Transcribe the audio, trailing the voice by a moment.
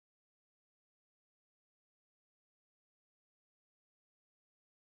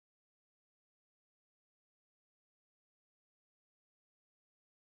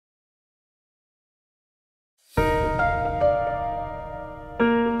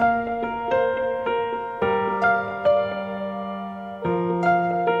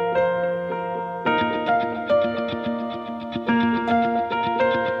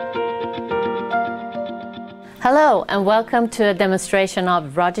and welcome to a demonstration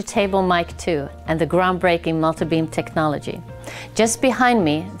of Roger Table Mic 2 and the groundbreaking multi-beam technology. Just behind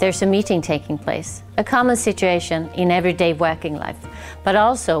me, there's a meeting taking place, a common situation in everyday working life, but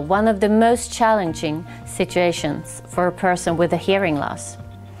also one of the most challenging situations for a person with a hearing loss.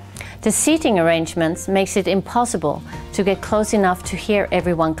 The seating arrangements makes it impossible to get close enough to hear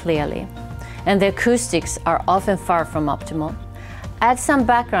everyone clearly, and the acoustics are often far from optimal. Add some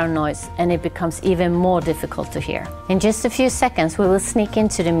background noise and it becomes even more difficult to hear. In just a few seconds we will sneak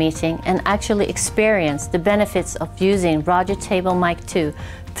into the meeting and actually experience the benefits of using Roger Table Mic 2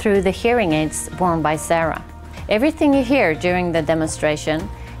 through the hearing aids worn by Sarah. Everything you hear during the demonstration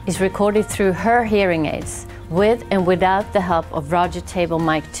is recorded through her hearing aids, with and without the help of Roger Table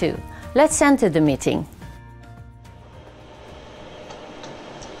Mic 2. Let's enter the meeting.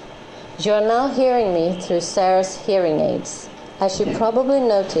 You are now hearing me through Sarah's hearing aids. As you probably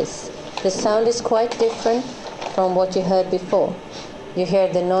notice, the sound is quite different from what you heard before. You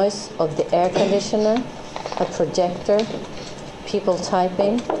hear the noise of the air conditioner, a projector, people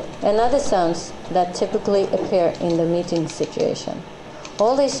typing, and other sounds that typically appear in the meeting situation.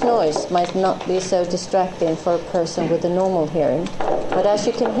 All this noise might not be so distracting for a person with a normal hearing, but as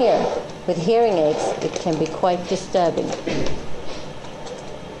you can hear, with hearing aids, it can be quite disturbing.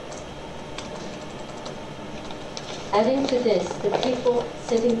 Adding to this, the people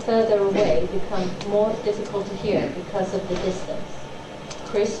sitting further away become more difficult to hear because of the distance.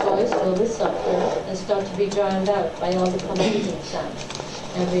 Chris' voice will be softer and start to be drowned out by all the competing sounds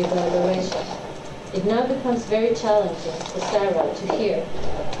and reverberation. It now becomes very challenging for Sarah to hear,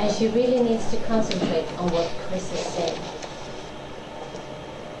 and she really needs to concentrate on what Chris is saying.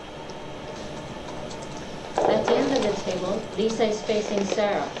 At the end of the table, Lisa is facing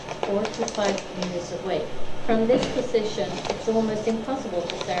Sarah, 4 to 5 meters away. From this position, it's almost impossible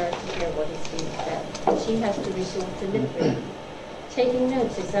for Sarah to hear what is being said, and she has to resort to lip reading. Taking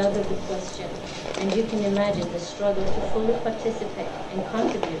notes is out of the question, and you can imagine the struggle to fully participate and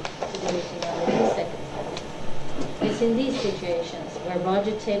contribute to the meeting under these circumstances. It's in these situations where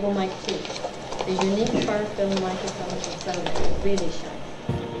Roger Table Mic 2, the unique far-field microphone from Phonak, really shines.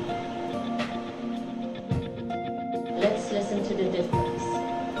 Let's listen to the difference.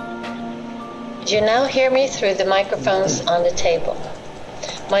 You now hear me through the microphones on the table.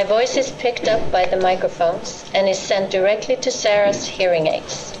 My voice is picked up by the microphones and is sent directly to Sarah's hearing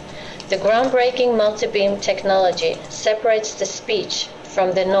aids. The groundbreaking multi-beam technology separates the speech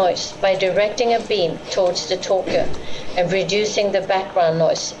from the noise by directing a beam towards the talker and reducing the background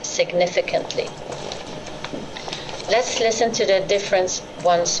noise significantly. Let's listen to the difference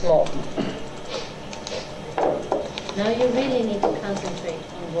once more. Now you really need to concentrate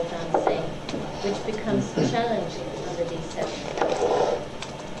on what I'm saying, which becomes challenging under these circumstances.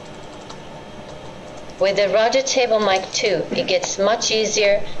 With the Roger Table Mic 2, it gets much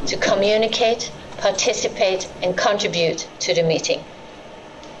easier to communicate, participate, and contribute to the meeting.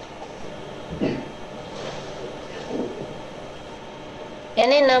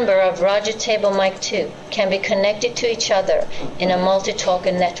 Any number of Roger Table Mic 2 can be connected to each other in a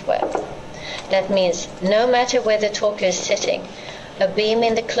multi-talker network. That means no matter where the talker is sitting, a beam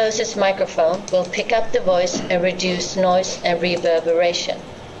in the closest microphone will pick up the voice and reduce noise and reverberation.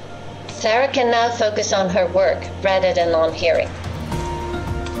 Sarah can now focus on her work rather than on hearing.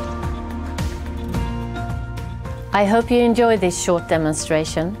 I hope you enjoy this short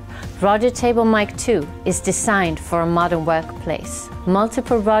demonstration. Roger Table Mic 2 is designed for a modern workplace.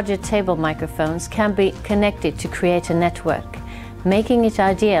 Multiple Roger Table microphones can be connected to create a network, making it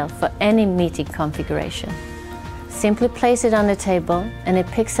ideal for any meeting configuration. Simply place it on the table and it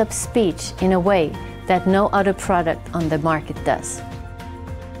picks up speech in a way that no other product on the market does.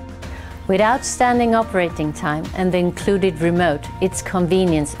 With outstanding operating time and the included remote, it's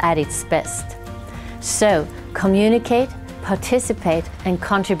convenience at its best. So, communicate, participate and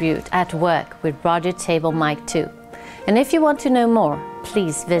contribute at work with Roger Table Mic 2. And if you want to know more,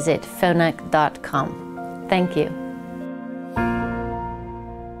 please visit phonak.com. Thank you.